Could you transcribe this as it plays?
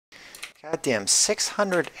Goddamn,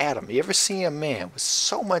 600 Atom. You ever see a man with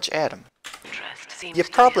so much Atom? You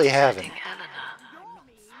probably haven't.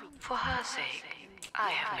 For her sake,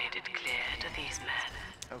 I have made it clear to these men.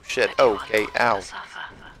 Oh shit, okay, ow.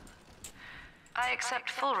 I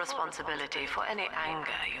accept full responsibility for any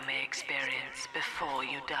anger you may experience before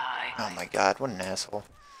you die. Oh my god, what an asshole.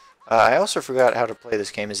 I also forgot how to play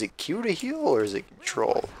this game. Is it Q to heal or is it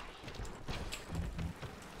control?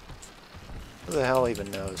 Who the hell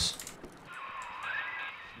even knows?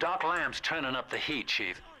 Doc Lamb's turning up the heat,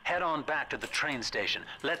 Chief. Head on back to the train station.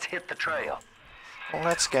 Let's hit the trail. Well,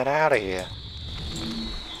 let's get out of here.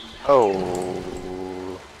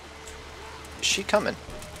 Oh. Is she coming?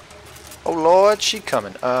 Oh lord, she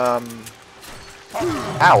coming. Ow,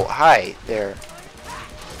 hi, there.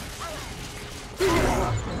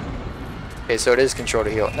 Okay, so it is control to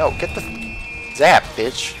heal. No, get the zap,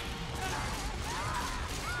 bitch.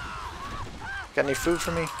 Got any food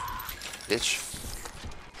for me? Bitch.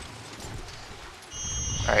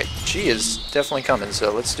 Alright, she is definitely coming,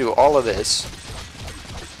 so let's do all of this.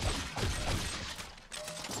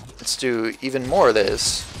 Let's do even more of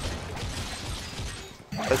this.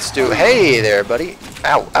 Let's do... Hey there, buddy!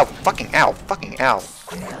 Ow, ow, fucking ow, fucking ow.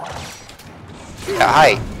 Yeah,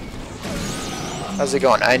 hi. How's it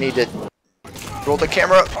going? I need to roll the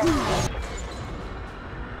camera.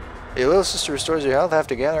 Your little sister restores your health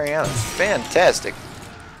after gathering out. Fantastic.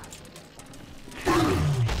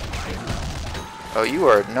 Oh, you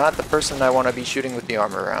are not the person I want to be shooting with the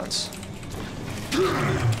armor rounds.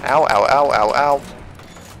 Ow, ow, ow, ow, ow.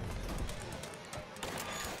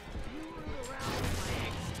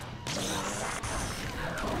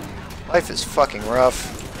 Life is fucking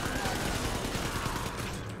rough.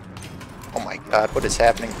 Oh my god, what is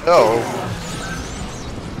happening? Oh.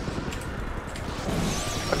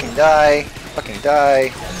 Fucking die. Fucking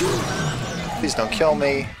die. Please don't kill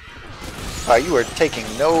me. You are taking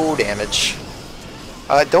no damage.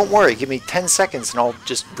 Don't worry, give me 10 seconds and I'll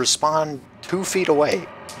just respawn 2 feet away.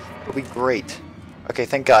 It'll be great. Okay,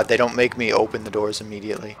 thank god they don't make me open the doors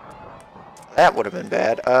immediately. That would have been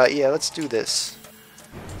bad. Yeah, let's do this.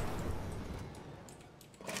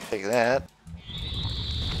 Take that.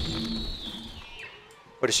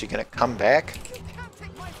 What, is she gonna come back?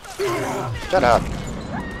 Shut up.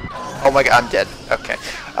 Oh my god, I'm dead. Okay.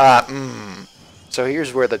 So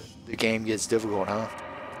here's where the game gets difficult, huh?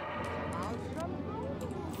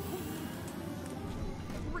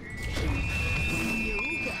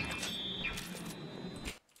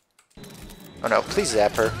 Oh no, please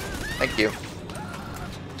zap her. Thank you.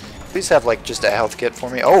 Please have like just a health kit for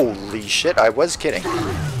me. Holy shit, I was kidding.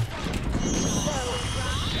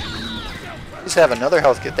 Please have another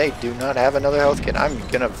health kit. They do not have another health kit. I'm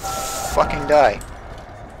gonna fucking die.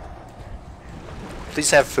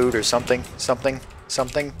 Please have food or something. Something.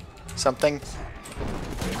 Something. Something.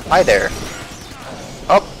 Hi there.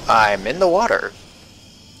 Oh, I'm in the water.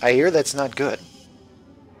 I hear that's not good.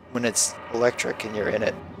 When it's electric and you're in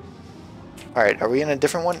it. Alright, are we in a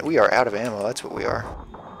different one? We are out of ammo, that's what we are.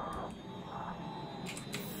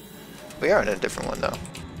 We are in a different one, though.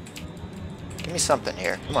 Give me something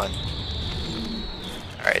here. Come on.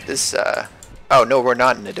 Alright, this, Oh, no, we're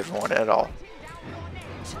not in a different one at all.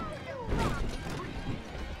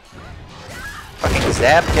 Fucking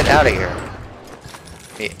zap, get out of here.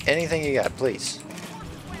 Give me anything you got, please.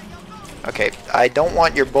 Okay, I don't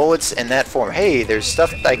want your bullets in that form. Hey, there's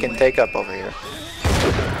stuff I can take up over here.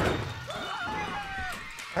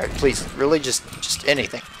 Alright, please, really just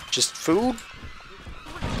anything. Just food?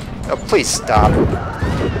 Oh, please stop.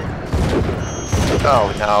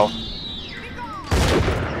 Oh, no.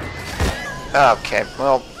 Okay,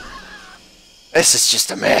 well, this is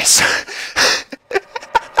just a mess.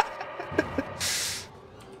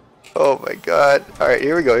 Oh my god. Alright,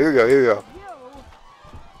 here we go, here we go, here we go.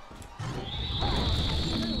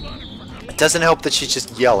 It doesn't help that she's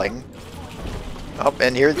just yelling. Oh,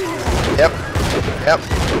 and here, yep. Yep.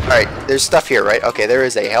 Alright, there's stuff here, right? Okay, there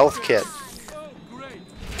is a health kit.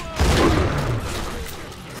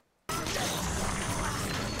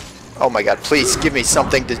 Oh my god, please give me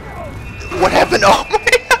something to... What happened? Oh my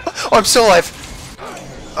god! Oh, I'm still alive!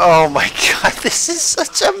 Oh my god, this is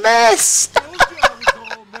such a mess!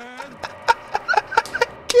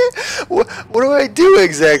 What do I do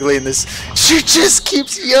exactly in this? She just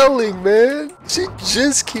keeps yelling, man! She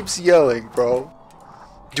just keeps yelling, bro.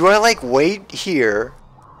 Do I like wait here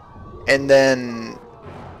and then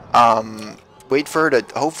wait for her to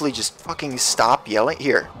hopefully just fucking stop yelling?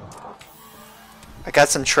 Here. I got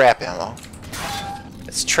some trap ammo.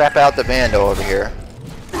 Let's trap out the Bando over here.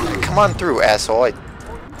 Come on through, asshole. I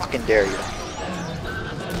fucking dare you.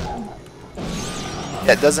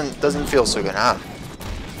 Yeah, it doesn't feel so good, huh?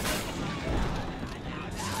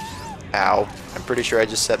 Ow. I'm pretty sure I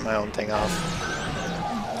just set my own thing off.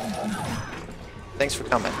 Thanks for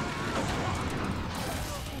coming.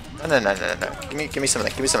 No. Give me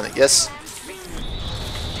something. Give me something. Yes.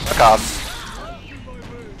 Fuck off.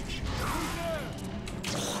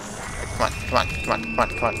 Come on.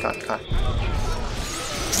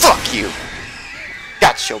 Fuck you.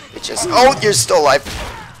 Gotcha, bitches. Oh, you're still alive.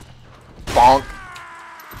 Bonk.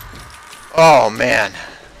 Oh, man.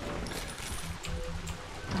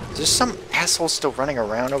 Is there some asshole still running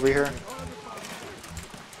around over here?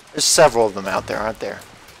 There's several of them out there, aren't there?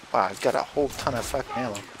 Wow, I've got a whole ton of fucking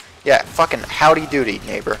ammo. Yeah, fucking howdy doody,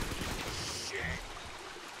 neighbor.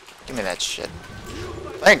 Give me that shit.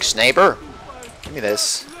 Thanks, neighbor. Give me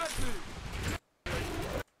this.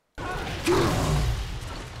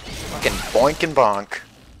 Fucking boink and bonk.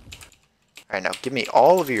 Alright, now give me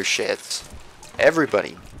all of your shits.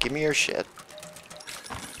 Everybody, give me your shit.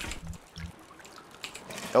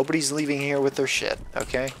 Nobody's leaving here with their shit,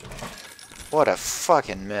 okay? What a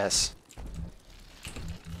fucking mess.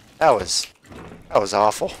 That was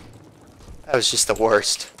awful. That was just the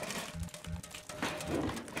worst.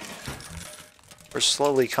 We're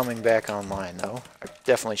slowly coming back online, though. I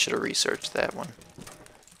definitely should have researched that one.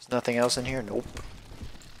 There's nothing else in here? Nope.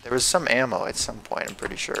 There was some ammo at some point, I'm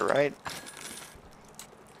pretty sure, right?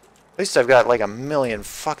 At least I've got like $1 million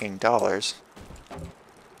fucking dollars.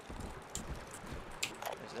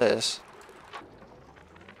 What's this?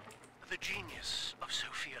 The genius of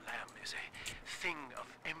Sophia Lamb is a thing of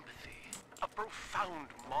empathy, a profound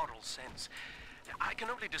moral sense. I can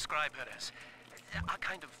only describe her as a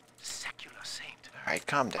kind of secular saint. Alright,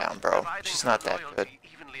 calm down, bro. She's not that good.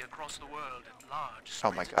 Evenly across the world at large,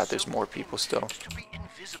 Oh my god, there's more people still. to be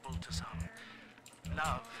invisible to some.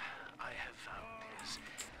 Love, I have found, is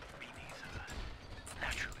beneath her.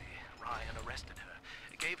 Naturally, Ryan arrested her,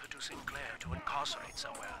 gave her to Sinclair to incarcerate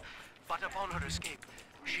somewhere. But upon her escape,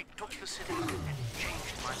 she took the city and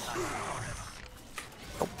changed my life forever.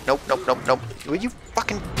 Nope. Will you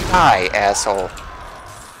fucking die, asshole?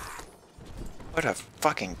 What a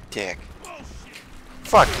fucking dick.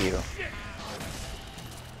 Fuck you.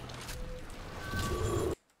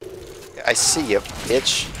 I see you,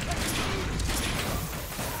 bitch.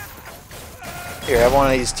 Here, have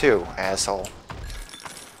one of these too, asshole.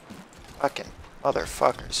 Fucking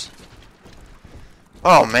motherfuckers.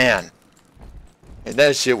 Oh, man. And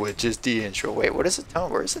that shit was just the intro. Wait, what is it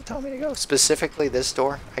telling? Where is it telling me to go? Specifically this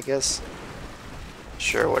door, I guess?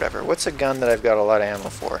 Sure, whatever. What's a gun that I've got a lot of ammo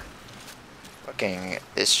for? Fucking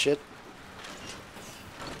this shit.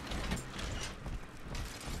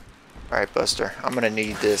 Alright, Buster. I'm gonna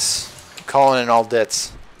need this. I'm calling in all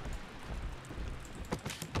debts.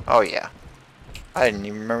 Oh, yeah. I didn't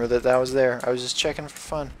even remember that that was there. I was just checking for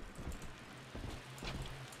fun.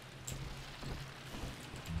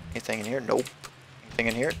 Anything in here? Nope. Anything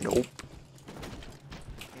in here? Nope.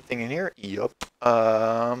 Anything in here? Yup.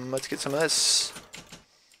 Let's get some of this.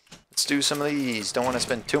 Let's do some of these. Don't want to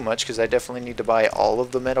spend too much because I definitely need to buy all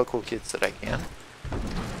of the medical kits that I can.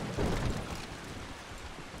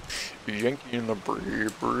 Yankee in the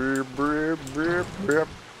brip.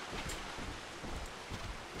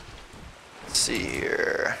 Let's see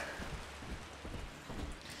here.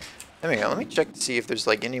 There we go. Let me check to see if there's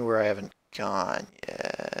like anywhere I haven't gone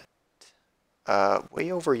yet.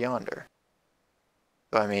 Way over yonder.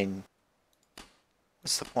 So, I mean,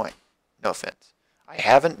 what's the point? No offense. I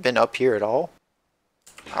haven't been up here at all.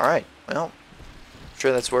 Alright, well, I'm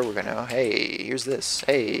sure that's where we're gonna go. Hey, here's this.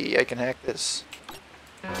 Hey, I can hack this.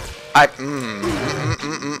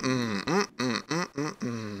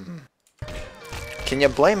 Can you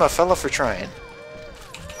blame a fella for trying?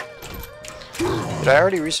 Did I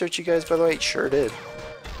already research you guys, by the way? Sure did.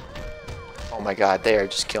 Oh my god, they are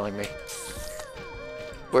just killing me.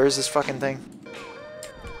 Where is this fucking thing?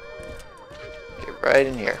 Get right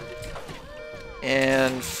in here.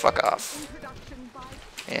 And fuck off.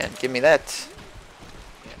 And give me that.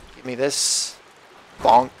 And give me this.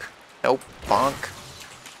 Bonk. Nope. Bonk.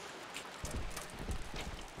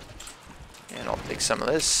 And I'll take some of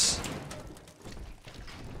this.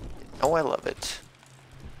 Oh, I love it.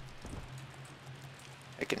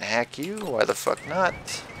 I can hack you. Why the fuck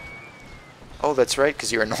not? Oh, that's right,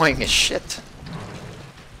 because you're annoying as shit.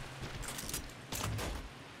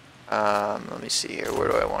 Let me see here. Where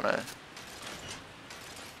do I want to...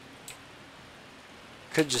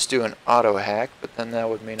 Could just do an auto hack, but then that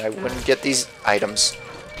would mean I wouldn't get these items.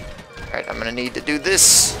 Alright, I'm gonna need to do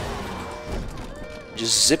this.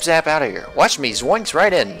 Just zip zap out of here. Watch me, zoinks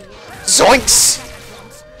right in. Zoinks!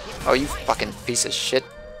 Oh, you fucking piece of shit.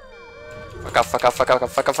 Fuck off, fuck off, fuck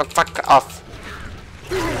off, fuck off, fuck off.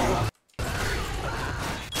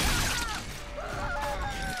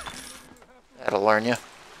 That'll learn you.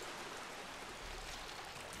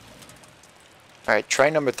 Alright, try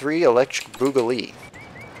number 3, Electric Boogaloo.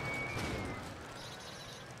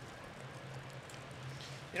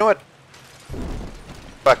 You know what?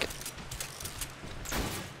 Fuck it.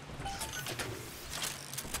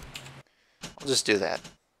 I'll just do that.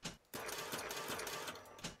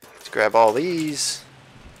 Let's grab all these.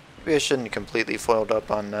 Maybe I shouldn't completely foiled up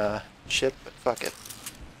on shit, but fuck it.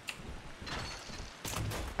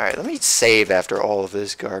 Alright, let me save after all of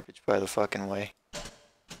this garbage, by the fucking way.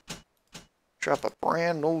 Drop a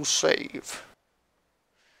brand new save.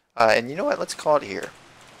 And you know what? Let's call it here.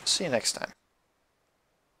 See you next time.